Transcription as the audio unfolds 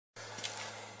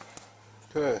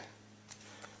Okay,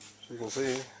 so you can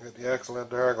see I got the axle at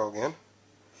the Argo again.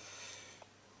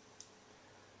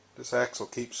 This axle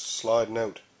keeps sliding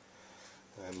out,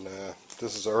 and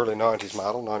this is an early 90s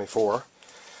model, 94.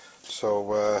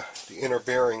 So the inner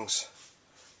bearings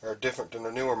are different than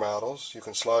the newer models. You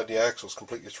can slide the axles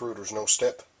completely through. There's no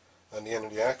step on the end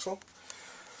of the axle.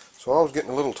 So I was getting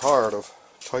a little tired of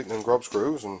tightening grub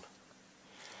screws and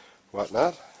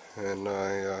whatnot, and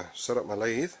I set up my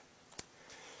lathe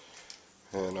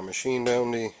and I machined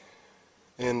down the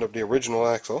end of the original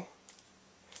axle.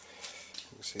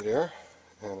 You can see there,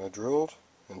 and I drilled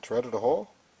and threaded a hole,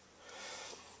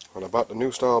 and I bought the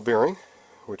new style bearing,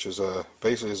 which is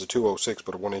basically is a 206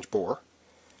 but a 1-inch bore,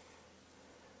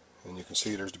 and you can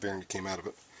see there's the bearing that came out of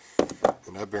it,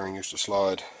 and that bearing used to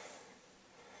slide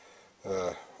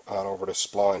on over this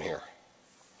spline here.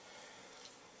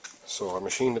 So I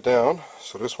machined it down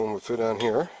so this one would fit on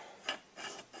here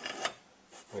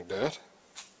like that.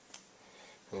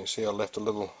 And you see I left a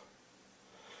little,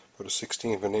 about a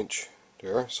 1/16 of an inch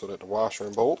there, so that the washer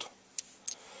and bolt,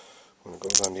 when it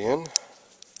goes on the end,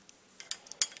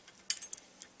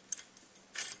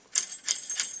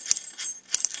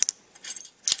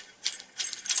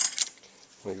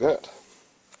 like that.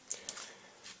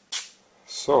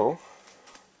 So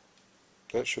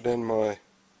that should end my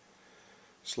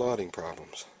sliding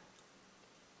problems.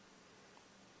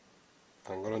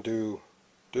 I'm going to do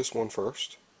this one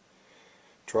first,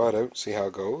 try it out, see how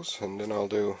it goes, and then I'll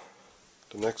do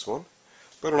the next one.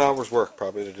 About an hour's work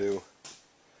probably to do,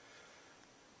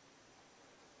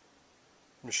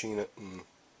 machine it and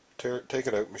take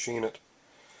it out, machine it,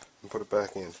 and put it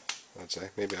back in. I'd say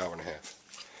maybe an hour and a half.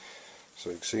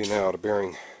 So you can see now the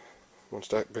bearing, once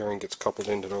that bearing gets coupled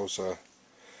into those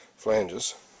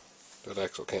flanges, that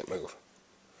axle can't move.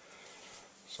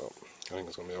 So I think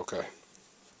it's going to be okay.